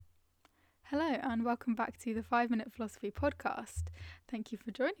Hello, and welcome back to the 5 Minute Philosophy podcast. Thank you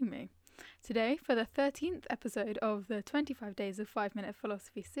for joining me. Today, for the 13th episode of the 25 Days of 5 Minute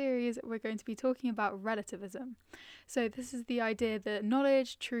Philosophy series, we're going to be talking about relativism. So, this is the idea that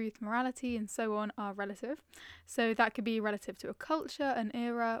knowledge, truth, morality, and so on are relative. So, that could be relative to a culture, an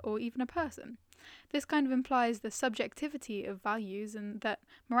era, or even a person. This kind of implies the subjectivity of values, and that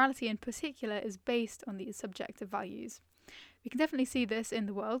morality in particular is based on these subjective values. We can definitely see this in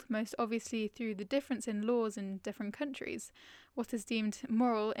the world, most obviously through the difference in laws in different countries. What is deemed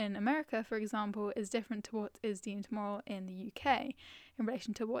moral in America, for example, is different to what is deemed moral in the UK, in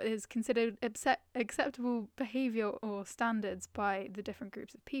relation to what is considered acceptable behaviour or standards by the different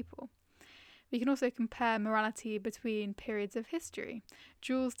groups of people. We can also compare morality between periods of history.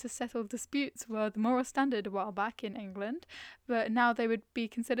 Duels to settle disputes were the moral standard a while back in England, but now they would be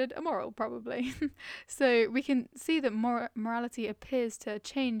considered immoral, probably. So we can see that morality appears to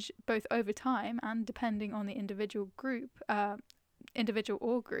change both over time and depending on the individual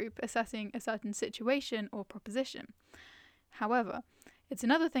or group assessing a certain situation or proposition. However, it's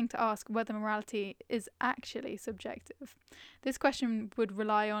another thing to ask whether morality is actually subjective. This question would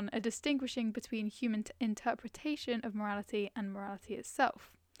rely on a distinguishing between human interpretation of morality and morality itself.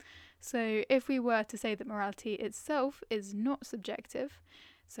 So, if we were to say that morality itself is not subjective,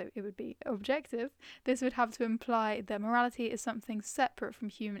 so it would be objective, this would have to imply that morality is something separate from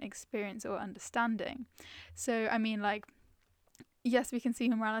human experience or understanding. So, yes, we can see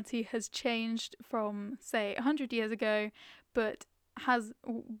morality has changed from, say, 100 years ago, but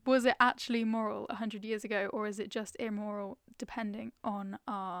was it actually moral 100 years ago, or is it just immoral depending on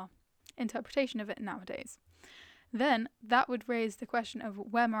our interpretation of it nowadays? Then that would raise the question of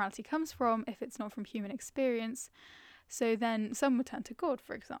where morality comes from if it's not from human experience. So then some would turn to God,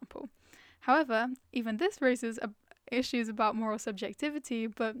 for example. However, even this raises issues about moral subjectivity,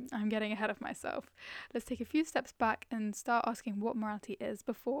 but I'm getting ahead of myself. Let's take a few steps back and start asking what morality is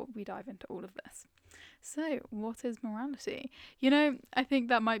before we dive into all of this. So, what is morality? I think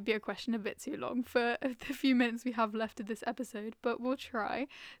that might be a question a bit too long for the few minutes we have left of this episode, but we'll try.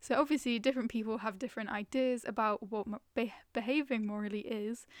 So, obviously, different people have different ideas about what behaving morally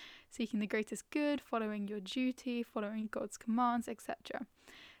is: seeking the greatest good, following your duty, following God's commands, etc.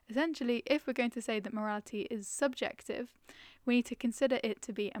 Essentially, if we're going to say that morality is subjective, we need to consider it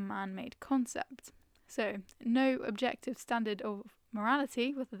to be a man-made concept. So, no objective standard of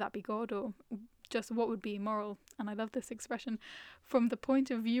morality, whether that be God or just what would be moral, and I love this expression, from the point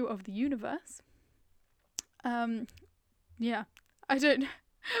of view of the universe. I don't know.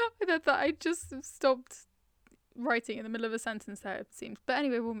 I just stopped writing in the middle of a sentence there, it seems. But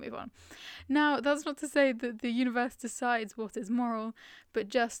anyway, we'll move on. Now, that's not to say that the universe decides what is moral, but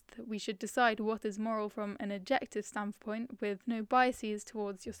just that we should decide what is moral from an objective standpoint with no biases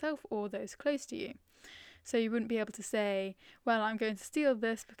towards yourself or those close to you. So you wouldn't be able to say, well, I'm going to steal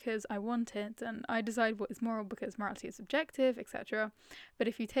this because I want it, and I decide what is moral because morality is subjective, etc. But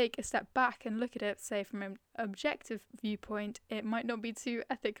if you take a step back and look at it, say from an objective viewpoint, it might not be too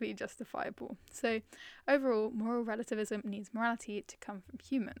ethically justifiable. So overall, moral relativism needs morality to come from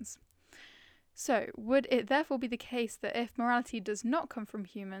humans. So would it therefore be the case that if morality does not come from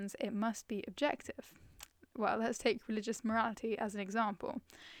humans, it must be objective? Well, let's take religious morality as an example.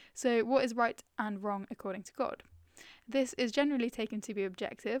 So, what is right and wrong according to God? This is generally taken to be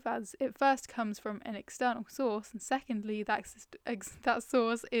objective, as it first comes from an external source, and secondly, that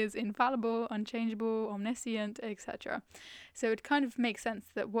source is infallible, unchangeable, omniscient, etc. So it kind of makes sense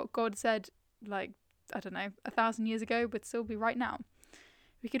that what God said, 1,000 years ago would still be right now.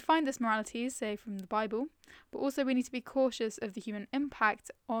 We could find this morality, say, from the Bible, but also we need to be cautious of the human impact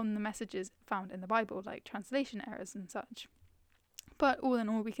on the messages found in the Bible, like translation errors and such. But all in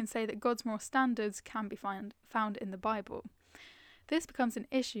all, we can say that God's moral standards can be found in the Bible. This becomes an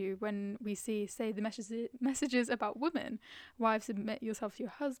issue when we see, say, the messages about women. Wives, submit yourself to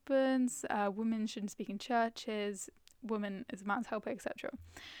your husbands, women shouldn't speak in churches, woman is a man's helper, etc.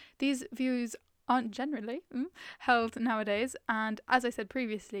 These views aren't generally held nowadays, and as I said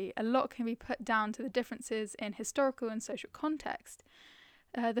previously, a lot can be put down to the differences in historical and social context.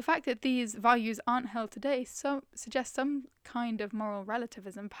 The fact that these values aren't held today suggests some kind of moral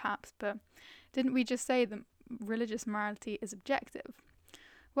relativism, perhaps, but didn't we just say that religious morality is objective?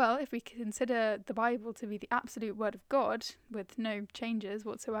 Well, if we consider the Bible to be the absolute word of God, with no changes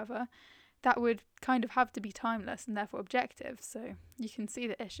whatsoever, that would kind of have to be timeless and therefore objective, so you can see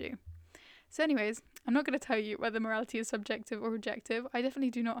the issue. So anyways, I'm not going to tell you whether morality is subjective or objective. I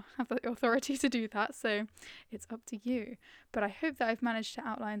definitely do not have the authority to do that, so it's up to you. But I hope that I've managed to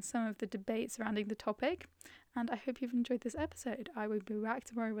outline some of the debate surrounding the topic, and I hope you've enjoyed this episode. I will be back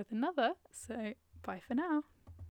tomorrow with another, so bye for now.